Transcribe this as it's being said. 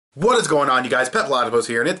What is going on, you guys? Petplatypus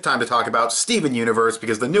here, and it's time to talk about Steven Universe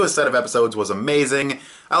because the newest set of episodes was amazing.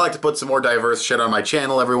 I like to put some more diverse shit on my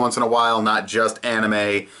channel every once in a while, not just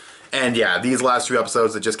anime. And yeah, these last two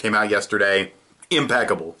episodes that just came out yesterday,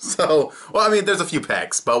 impeccable. So, well, I mean, there's a few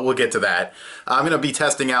pecks, but we'll get to that. I'm going to be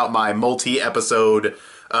testing out my multi-episode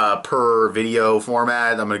per video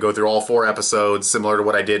format. I'm going to go through all 4 episodes, similar to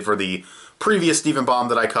what I did for the previous Steven Bomb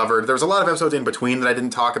that I covered. There was a lot of episodes in between that I didn't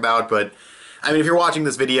talk about, but I mean, if you're watching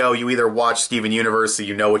this video, you either watch Steven Universe so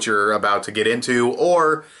you know what you're about to get into,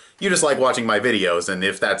 or you just like watching my videos, and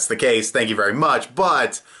if that's the case, thank you very much,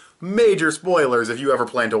 but major spoilers if you ever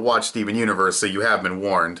plan to watch Steven Universe, so you have been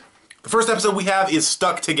warned. The first episode we have is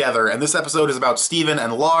Stuck Together, and this episode is about Steven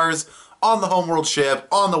and Lars on the Homeworld ship,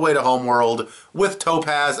 on the way to Homeworld, with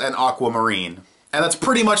Topaz and Aquamarine. And that's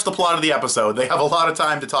pretty much the plot of the episode. They have a lot of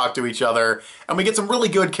time to talk to each other, and we get some really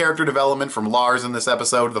good character development from Lars in this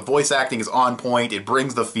episode. The voice acting is on point, it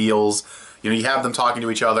brings the feels. You know, you have them talking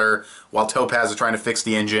to each other while Topaz is trying to fix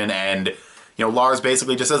the engine, and, you know, Lars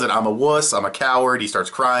basically just says it, I'm a wuss, I'm a coward, he starts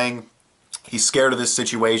crying. He's scared of this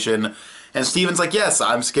situation, and Steven's like, yes,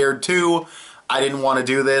 I'm scared too. I didn't want to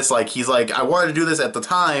do this. Like, he's like, I wanted to do this at the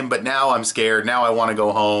time, but now I'm scared, now I want to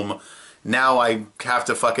go home. Now I have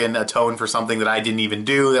to fucking atone for something that I didn't even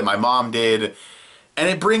do, that my mom did. And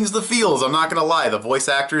it brings the feels, I'm not gonna lie. The voice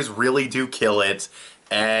actors really do kill it.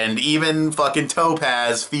 And even fucking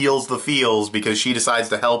Topaz feels the feels because she decides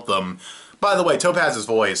to help them. By the way, Topaz's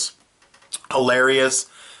voice, hilarious.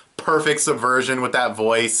 Perfect subversion with that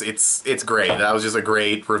voice. It's great. That was just a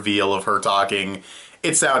great reveal of her talking.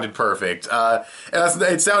 It sounded perfect. And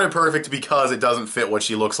it sounded perfect because it doesn't fit what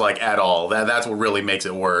she looks like at all. That's what really makes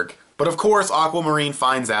it work. But of course, Aquamarine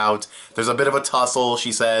finds out. There's a bit of a tussle.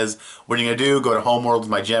 She says, what are you gonna do? Go to Homeworld with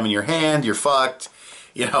my gem in your hand? You're fucked.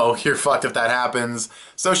 You know, you're fucked if that happens.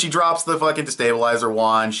 So she drops the fucking destabilizer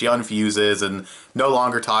wand, she unfuses, and no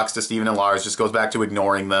longer talks to Steven and Lars, just goes back to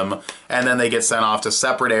ignoring them. And then they get sent off to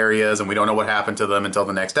separate areas, and we don't know what happened to them until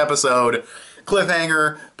the next episode.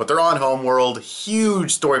 Cliffhanger, but they're on Homeworld.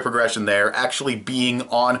 Huge story progression there, actually being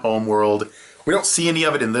on Homeworld. We don't see any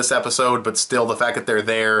of it in this episode, but still, the fact that they're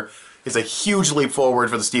there is a huge leap forward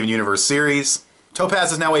for the Steven Universe series.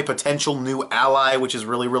 Topaz is now a potential new ally, which is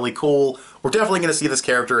really, really cool. We're definitely going to see this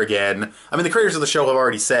character again. I mean, the creators of the show have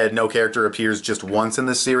already said no character appears just once in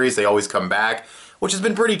this series. They always come back, which has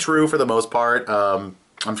been pretty true for the most part.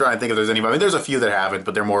 I'm trying to think if there's anybody. I mean, there's a few that haven't,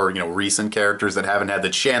 but they're more, you know, recent characters that haven't had the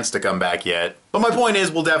chance to come back yet. But my point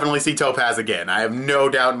is, we'll definitely see Topaz again. I have no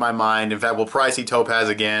doubt in my mind. In fact, we'll probably see Topaz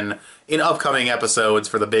again in upcoming episodes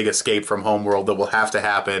for the big escape from Homeworld that will have to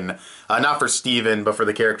happen. Not for Steven, but for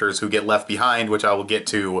the characters who get left behind, which I will get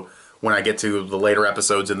to when I get to the later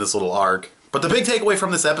episodes in this little arc. But the big takeaway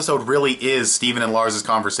from this episode really is Steven and Lars'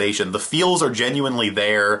 conversation. The feels are genuinely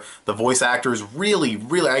there. The voice actors really,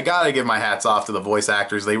 I gotta give my hats off to the voice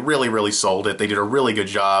actors. They really, really sold it. They did a really good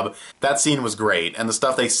job. That scene was great. And the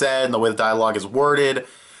stuff they said and the way the dialogue is worded.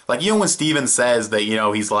 Like, you know when Steven says that, you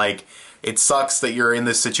know, he's like, it sucks that you're in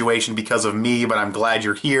this situation because of me, but I'm glad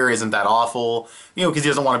you're here. Isn't that awful? You know, because he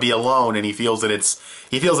doesn't want to be alone, and he feels that it's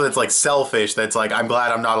like selfish. That's like, I'm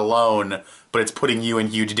glad I'm not alone, but it's putting you in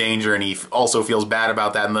huge danger, and he also feels bad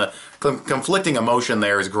about that. And the conflicting emotion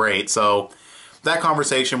there is great. So that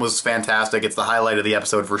conversation was fantastic. It's the highlight of the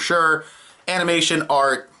episode for sure. Animation,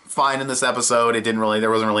 art, fine in this episode. There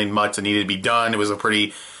wasn't really much that needed to be done. It was a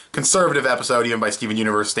pretty conservative episode, even by Steven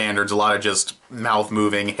Universe standards. A lot of just mouth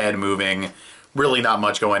moving, head moving, really not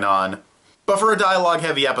much going on. But for a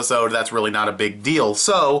dialogue-heavy episode, that's really not a big deal.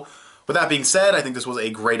 So, with that being said, I think this was a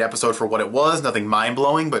great episode for what it was. Nothing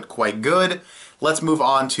mind-blowing, but quite good. Let's move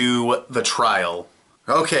on to The Trial.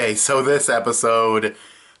 Okay, so this episode,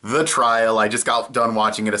 The Trial, I just got done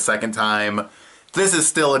watching it a second time. This is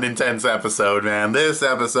still an intense episode, man. This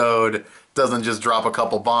episode doesn't just drop a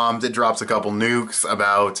couple bombs, it drops a couple nukes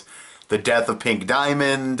about the death of Pink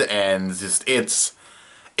Diamond, and just, it's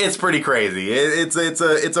pretty crazy. It's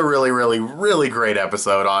a really, really great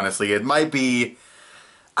episode, honestly. It might be,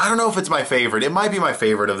 I don't know if it's my favorite. It might be my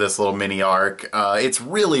favorite of this little mini arc. It's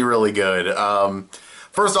really, really good.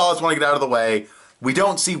 First of all, I just want to get out of the way. We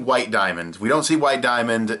don't see White Diamond. We don't see White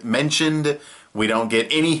Diamond mentioned. We don't get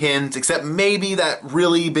any hint, except maybe that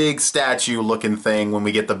really big statue-looking thing when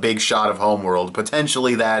we get the big shot of Homeworld.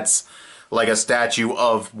 Potentially that's like a statue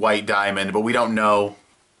of White Diamond, but we don't know.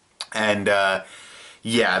 And,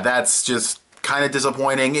 yeah, that's just kind of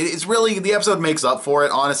disappointing. It's really, the episode makes up for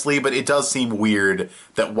it, honestly, but it does seem weird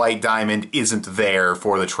that White Diamond isn't there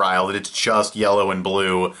for the trial, that it's just yellow and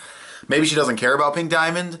blue. Maybe she doesn't care about Pink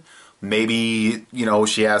Diamond. Maybe, you know,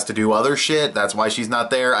 she has to do other shit. That's why she's not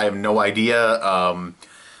there. I have no idea.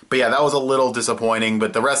 But yeah, that was a little disappointing,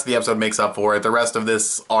 but the rest of the episode makes up for it. The rest of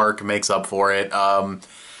this arc makes up for it.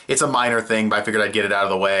 It's a minor thing, but I figured I'd get it out of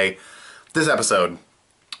the way. This episode,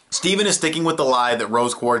 Steven is sticking with the lie that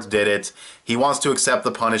Rose Quartz did it. He wants to accept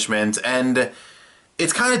the punishment, and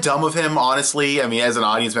it's kind of dumb of him, honestly. I mean, as an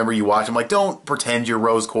audience member, you watch him like, don't pretend you're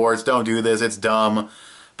Rose Quartz, don't do this, it's dumb.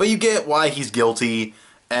 But you get why he's guilty,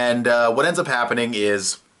 and what ends up happening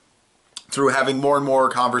is, through having more and more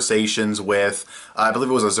conversations with, I believe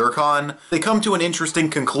it was a Zircon, they come to an interesting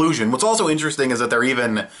conclusion. What's also interesting is that they're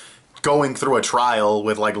even going through a trial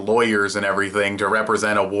with like lawyers and everything to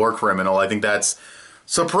represent a war criminal. I think that's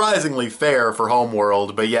surprisingly fair for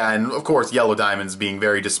Homeworld, but yeah, and of course Yellow Diamond's being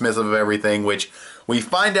very dismissive of everything, which we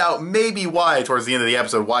find out maybe why towards the end of the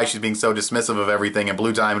episode, why she's being so dismissive of everything, and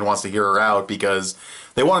Blue Diamond wants to hear her out because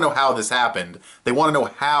they want to know how this happened. They want to know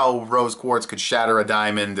how Rose Quartz could shatter a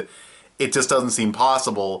diamond. It just doesn't seem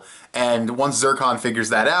possible. And once Zircon figures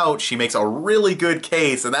that out, she makes a really good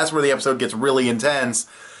case, and that's where the episode gets really intense.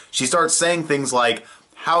 She starts saying things like,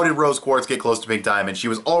 how did Rose Quartz get close to Pink Diamond? She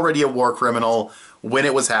was already a war criminal when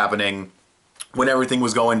it was happening, when everything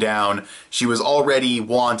was going down. She was already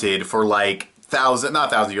wanted for like not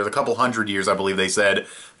 1,000 years, a couple hundred years, I believe they said.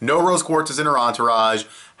 No Rose Quartzes in her entourage.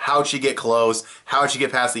 How'd she get close? How'd she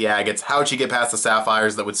get past the agates? How'd she get past the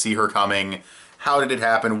sapphires that would see her coming? How did it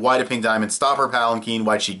happen? Why did Pink Diamond stop her palanquin?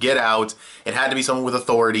 Why'd she get out? It had to be someone with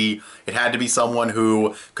authority. It had to be someone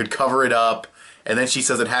who could cover it up. And then she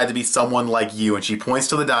says it had to be someone like you, and she points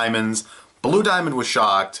to the diamonds. Blue Diamond was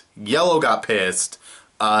shocked. Yellow got pissed.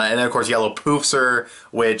 And then, of course, Yellow poofs her,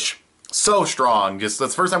 which, so strong. Just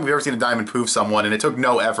that's the first time we've ever seen a diamond poof someone, and it took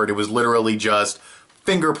no effort. It was literally just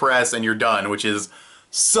finger press and you're done, which is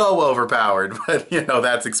so overpowered. But, you know,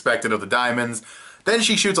 that's expected of the diamonds. Then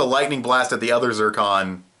she shoots a lightning blast at the other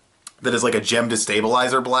Zircon that is like a gem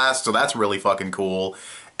destabilizer blast, so that's really fucking cool.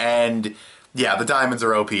 And yeah, the diamonds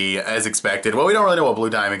are OP, as expected. Well, we don't really know what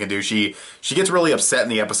Blue Diamond can do. She gets really upset in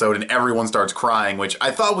the episode and everyone starts crying, which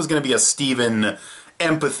I thought was going to be a Steven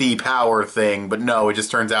empathy power thing, but no, it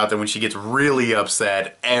just turns out that when she gets really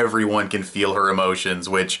upset, everyone can feel her emotions,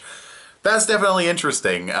 which that's definitely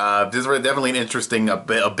interesting. This is definitely an interesting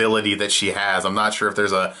ability that she has. I'm not sure if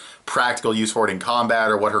there's a practical use for it in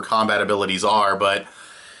combat or what her combat abilities are, but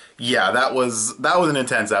yeah, that was an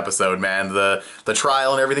intense episode, man. The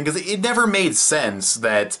trial and everything, because it never made sense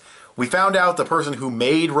that we found out the person who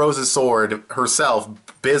made Rose's sword herself,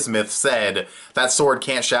 Bismuth, said that sword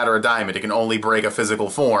can't shatter a diamond, it can only break a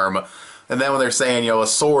physical form. And then when they're saying, you know, a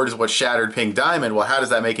sword is what shattered Pink Diamond, well, how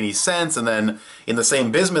does that make any sense? And then in the same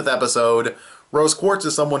Bismuth episode, Rose Quartz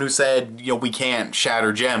is someone who said, you know, we can't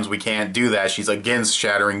shatter gems, we can't do that, she's against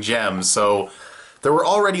shattering gems. So there were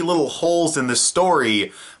already little holes in this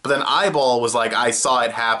story, but then Eyeball was like, I saw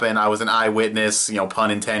it happen, I was an eyewitness, you know,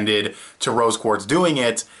 pun intended, to Rose Quartz doing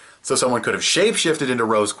it, so someone could have shapeshifted into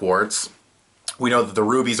Rose Quartz. We know that the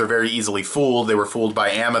rubies are very easily fooled. They were fooled by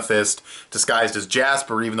Amethyst, disguised as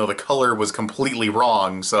Jasper, even though the color was completely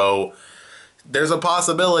wrong. So there's a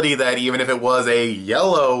possibility that even if it was a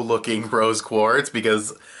yellow-looking Rose Quartz,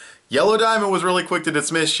 because Yellow Diamond was really quick to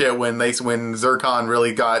dismiss shit when Zircon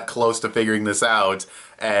really got close to figuring this out.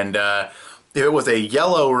 And if it was a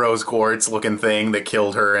yellow Rose Quartz looking thing that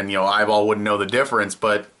killed her, and, you know, Eyeball wouldn't know the difference.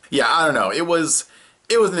 But yeah, I don't know. It was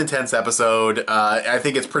an intense episode. I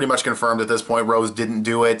think it's pretty much confirmed at this point Rose didn't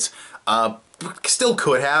do it. Still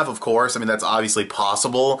could have, of course. I mean, that's obviously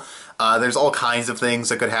possible. There's all kinds of things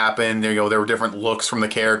that could happen. You know, there were different looks from the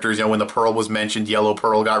characters. You know, when the Pearl was mentioned, Yellow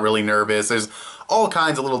Pearl got really nervous. There's all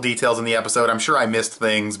kinds of little details in the episode. I'm sure I missed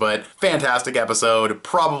things, but fantastic episode.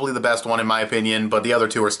 Probably the best one in my opinion, but the other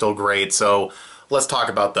two are still great, so let's talk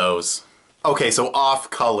about those. Okay, so off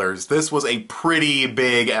colors. This was a pretty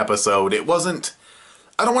big episode. It wasn't...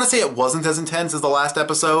 I don't want to say it wasn't as intense as the last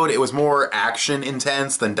episode. It was more action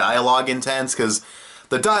intense than dialogue intense, because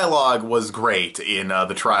the dialogue was great in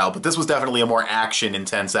the trial, but this was definitely a more action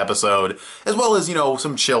intense episode, as well as, you know,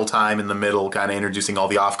 some chill time in the middle, kind of introducing all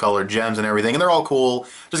the off-colored gems and everything, and they're all cool.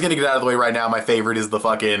 Just gonna get out of the way right now, my favorite is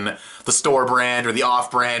the store brand, or the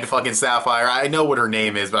off-brand fucking Sapphire. I know what her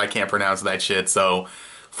name is, but I can't pronounce that shit, so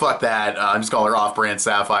fuck that. I'm just calling her off-brand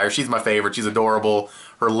Sapphire. She's my favorite. She's adorable.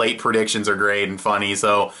 Her late predictions are great and funny,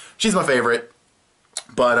 so she's my favorite.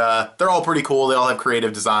 But they're all pretty cool. They all have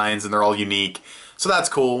creative designs, and they're all unique. So that's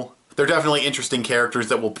cool. They're definitely interesting characters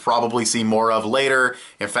that we'll probably see more of later.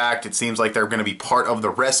 In fact, it seems like they're going to be part of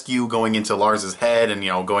the rescue going into Lars's head and,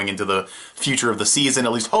 you know, going into the future of the season.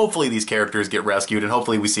 At least hopefully these characters get rescued, and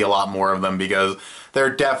hopefully we see a lot more of them, because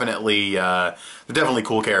they're definitely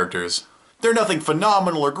cool characters. They're nothing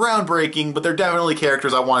phenomenal or groundbreaking, but they're definitely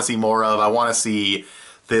characters I want to see more of. I want to see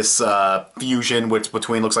this fusion, which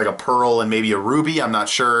between looks like a pearl and maybe a ruby. I'm not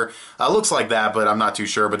sure. Looks like that, but I'm not too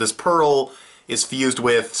sure. But this pearl is fused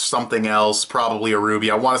with something else, probably a ruby.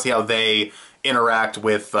 I want to see how they interact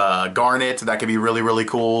with Garnet. That could be really, really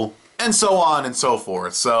cool. And so on and so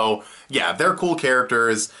forth. So, yeah, they're cool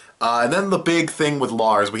characters. And then the big thing with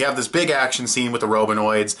Lars, we have this big action scene with the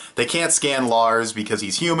Robonoids. They can't scan Lars because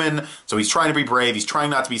he's human, so he's trying to be brave, he's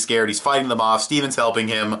trying not to be scared, he's fighting them off, Steven's helping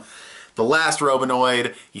him. The last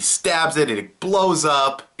Robonoid, he stabs it, it blows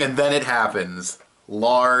up, and then it happens.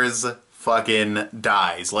 Lars fucking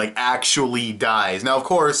dies. Like, actually dies. Now, of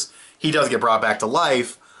course, he does get brought back to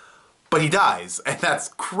life, but he dies, and that's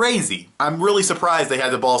crazy. I'm really surprised they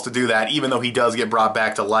had the balls to do that, even though he does get brought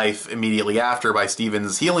back to life immediately after by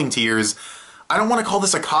Steven's healing tears. I don't want to call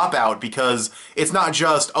this a cop-out, because it's not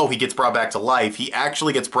just, oh, he gets brought back to life. He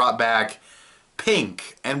actually gets brought back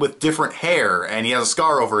pink, and with different hair, and he has a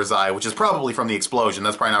scar over his eye, which is probably from the explosion.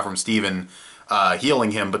 That's probably not from Steven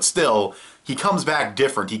healing him, but still, he comes back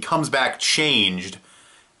different. He comes back changed,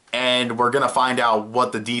 and we're going to find out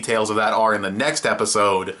what the details of that are in the next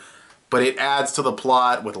episode. But it adds to the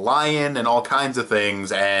plot with Lion and all kinds of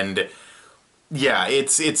things, and yeah,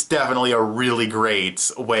 it's definitely a really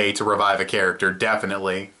great way to revive a character,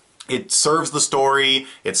 definitely. It serves the story,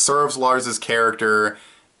 it serves Lars's character,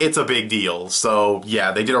 it's a big deal. So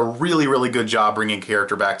yeah, they did a really, really good job bringing a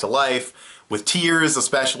character back to life. With tears,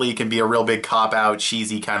 especially, can be a real big cop-out,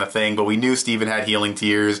 cheesy kind of thing, but we knew Steven had healing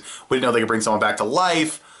tears. We didn't know they could bring someone back to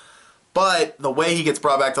life, but the way he gets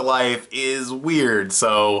brought back to life is weird,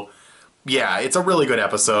 so yeah, it's a really good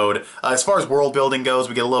episode. As far as world building goes,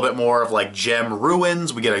 we get a little bit more of like gem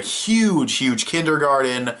ruins. We get a huge, huge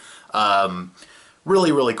kindergarten.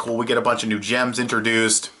 Really, really cool. We get a bunch of new gems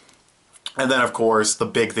introduced. And then, of course, the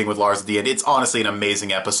big thing with Lars at the end. It's honestly an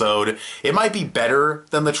amazing episode. It might be better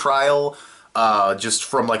than the trial, just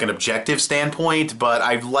from like an objective standpoint, but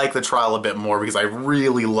I like the trial a bit more because I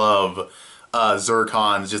really love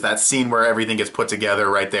Zircon's, just that scene where everything gets put together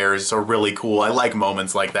right there is so really cool. I like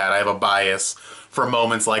moments like that. I have a bias for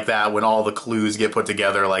moments like that when all the clues get put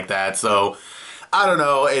together like that. So, I don't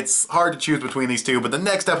know. It's hard to choose between these two, but the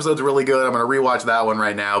next episode's really good. I'm going to rewatch that one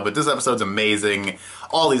right now, but this episode's amazing.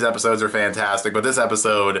 All these episodes are fantastic, but this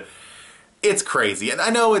episode, it's crazy. And I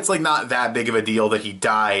know it's like not that big of a deal that he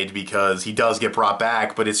died because he does get brought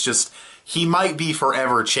back, but it's just, he might be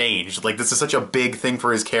forever changed. Like, this is such a big thing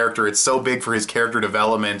for his character. It's so big for his character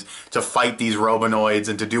development to fight these Robonoids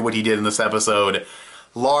and to do what he did in this episode.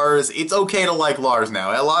 Lars, it's okay to like Lars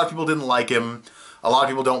now. A lot of people didn't like him. A lot of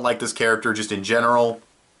people don't like this character just in general.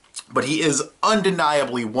 But he is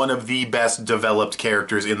undeniably one of the best developed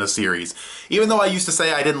characters in the series. Even though I used to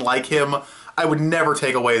say I didn't like him, I would never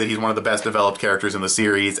take away that he's one of the best developed characters in the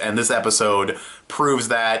series, and this episode proves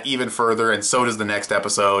that even further, and so does the next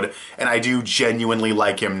episode, and I do genuinely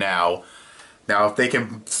like him now. Now, if they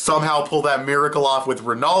can somehow pull that miracle off with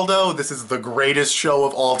Ronaldo, this is the greatest show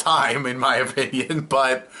of all time, in my opinion,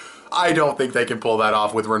 but I don't think they can pull that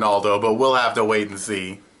off with Ronaldo, but we'll have to wait and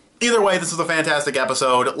see. Either way, this is a fantastic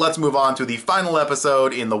episode. Let's move on to the final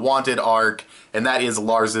episode in the Wanted arc, and that is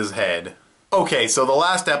Lars's head. Okay, so the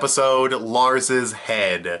last episode, Lars's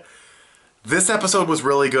head. This episode was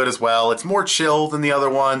really good as well. It's more chill than the other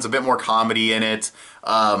ones, a bit more comedy in it.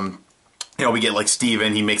 You know, we get like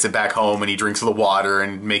Steven, he makes it back home and he drinks the water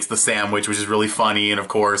and makes the sandwich, which is really funny. And of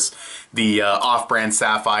course, the off-brand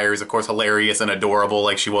Sapphire is of course hilarious and adorable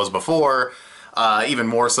like she was before. Even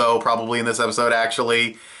more so probably in this episode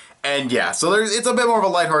actually. And yeah, so it's a bit more of a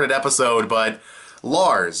lighthearted episode, but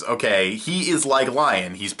Lars, okay, he is like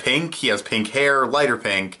Lion. He's pink, he has pink hair, lighter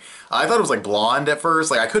pink. I thought it was like blonde at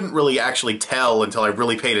first. Like, I couldn't really actually tell until I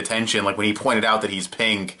really paid attention, like when he pointed out that he's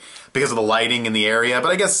pink because of the lighting in the area, but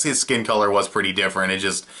I guess his skin color was pretty different. It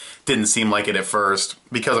just didn't seem like it at first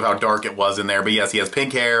because of how dark it was in there. But yes, he has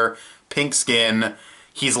pink hair, pink skin.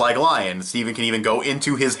 He's like Lion. Steven can even go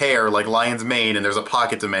into his hair like Lion's mane, and there's a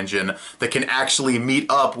pocket dimension that can actually meet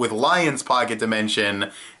up with Lion's pocket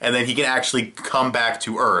dimension, and then he can actually come back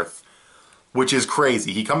to Earth, which is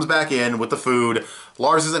crazy. He comes back in with the food.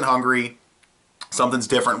 Lars isn't hungry. Something's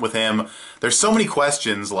different with him. There's so many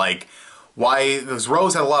questions, like, why, because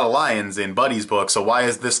Rose had a lot of lions in Buddy's book, so why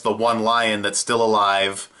is this the one lion that's still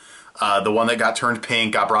alive? The one that got turned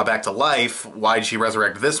pink, got brought back to life. Why did she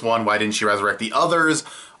resurrect this one? Why didn't she resurrect the others?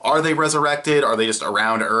 Are they resurrected? Are they just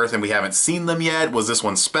around Earth and we haven't seen them yet? Was this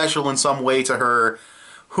one special in some way to her?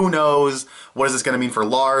 Who knows? What is this going to mean for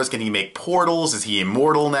Lars? Can he make portals? Is he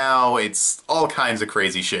immortal now? It's all kinds of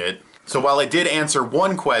crazy shit. So while it did answer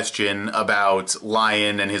one question about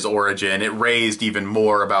Lion and his origin, it raised even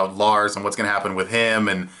more about Lars and what's going to happen with him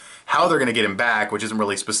and how they're going to get him back, which isn't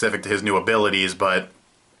really specific to his new abilities, but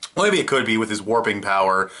well, maybe it could be with his warping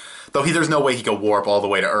power. Though there's no way he could warp all the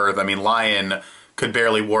way to Earth. I mean, Lion could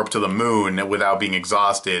barely warp to the moon without being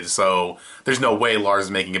exhausted, so there's no way Lars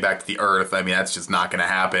is making it back to the Earth. I mean, that's just not going to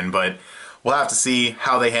happen, but we'll have to see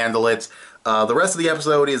how they handle it. The rest of the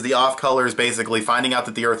episode is the off-colors basically finding out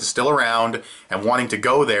that the Earth is still around and wanting to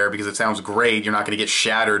go there because it sounds great. You're not going to get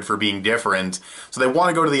shattered for being different. So they want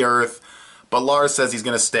to go to the Earth, but Lars says he's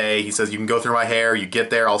going to stay. He says, you can go through my hair, you get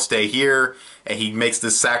there, I'll stay here. And he makes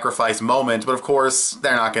this sacrifice moment, but of course,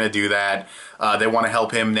 they're not going to do that. They want to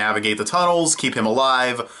help him navigate the tunnels, keep him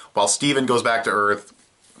alive, while Steven goes back to Earth,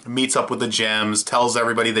 meets up with the gems, tells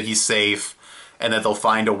everybody that he's safe, and that they'll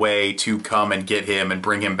find a way to come and get him and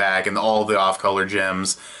bring him back and all the off-color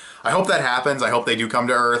gems. I hope that happens. I hope they do come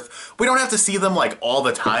to Earth. We don't have to see them like all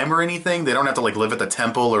the time or anything. They don't have to like live at the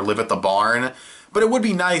temple or live at the barn. But it would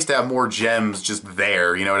be nice to have more gems just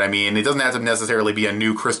there, you know what I mean? It doesn't have to necessarily be a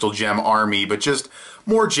new crystal gem army, but just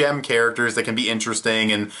more gem characters that can be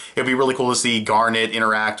interesting, and it'd be really cool to see Garnet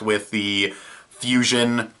interact with the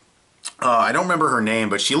fusion. I don't remember her name,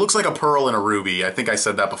 but she looks like a pearl and a ruby. I think I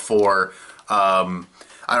said that before. I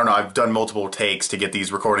don't know, I've done multiple takes to get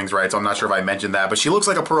these recordings right, so I'm not sure if I mentioned that, but she looks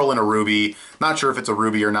like a pearl and a ruby. Not sure if it's a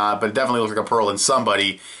ruby or not, but it definitely looks like a pearl and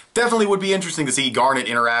somebody. Definitely would be interesting to see Garnet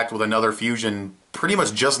interact with another fusion pretty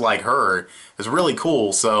much just like her. It's really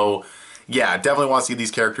cool, so yeah, definitely want to see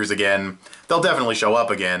these characters again. They'll definitely show up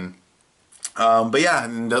again. But yeah,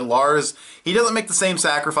 and Lars, he doesn't make the same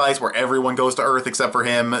sacrifice where everyone goes to Earth except for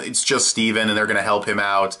him. It's just Steven, and they're going to help him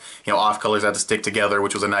out. You know, off-colors had to stick together,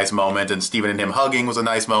 which was a nice moment, and Steven and him hugging was a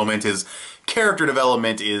nice moment. His character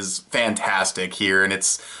development is fantastic here, and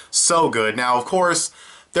it's so good. Now, of course,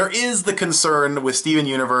 there is the concern with Steven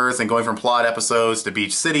Universe and going from plot episodes to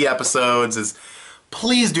Beach City episodes is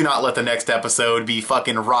please do not let the next episode be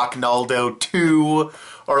fucking Rocknaldo 2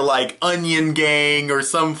 or like Onion Gang or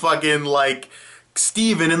some fucking like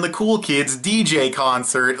Steven and the Cool Kids DJ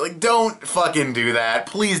concert. Like, don't fucking do that.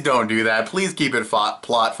 Please don't do that. Please keep it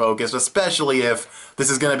plot focused, especially if this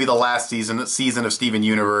is going to be the last season of Steven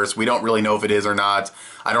Universe. We don't really know if it is or not.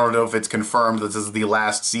 I don't know if it's confirmed that this is the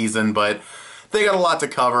last season, but they got a lot to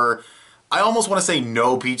cover. I almost want to say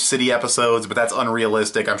no Peach City episodes, but that's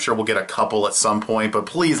unrealistic. I'm sure we'll get a couple at some point, but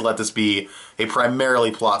please let this be a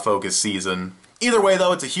primarily plot-focused season. Either way,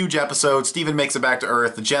 though, it's a huge episode. Steven makes it back to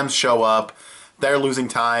Earth. The gems show up. They're losing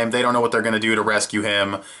time. They don't know what they're going to do to rescue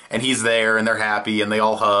him. And he's there, and they're happy, and they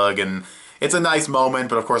all hug, and it's a nice moment,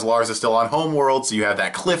 but of course Lars is still on Homeworld, so you have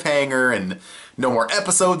that cliffhanger, and no more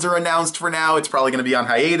episodes are announced for now. It's probably going to be on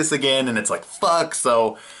hiatus again, and it's like, fuck,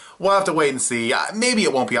 so we'll have to wait and see. Maybe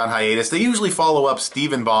it won't be on hiatus. They usually follow up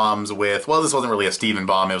Steven bombs with, well, this wasn't really a Steven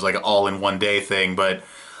bomb, it was like an all-in-one-day thing, but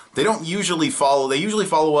they don't usually follow, they usually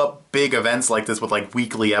follow up big events like this with like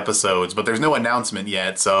weekly episodes, but there's no announcement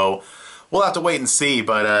yet, so we'll have to wait and see,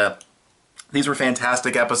 but these were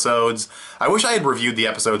fantastic episodes. I wish I had reviewed the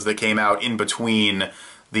episodes that came out in between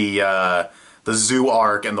the Zoo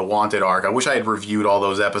arc and the Wanted arc. I wish I had reviewed all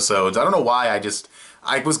those episodes. I don't know why,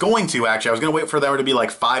 I was going to, actually. I was going to wait for there to be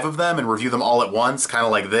like 5 of them and review them all at once, kind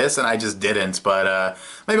of like this, and I just didn't. But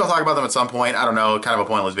maybe I'll talk about them at some point. I don't know, kind of a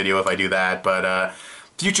pointless video if I do that. But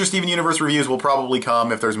future Steven Universe reviews will probably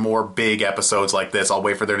come if there's more big episodes like this. I'll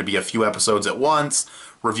wait for there to be a few episodes at once,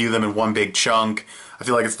 review them in one big chunk. I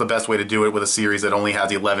feel like it's the best way to do it with a series that only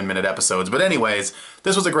has 11-minute episodes. But anyways,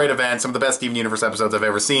 this was a great event. Some of the best Steven Universe episodes I've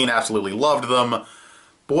ever seen. Absolutely loved them.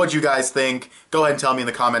 But what'd you guys think? Go ahead and tell me in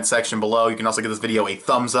the comments section below. You can also give this video a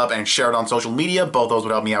thumbs up and share it on social media. Both those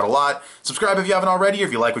would help me out a lot. Subscribe if you haven't already, or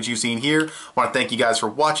if you like what you've seen here. I want to thank you guys for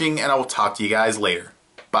watching, and I will talk to you guys later.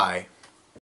 Bye.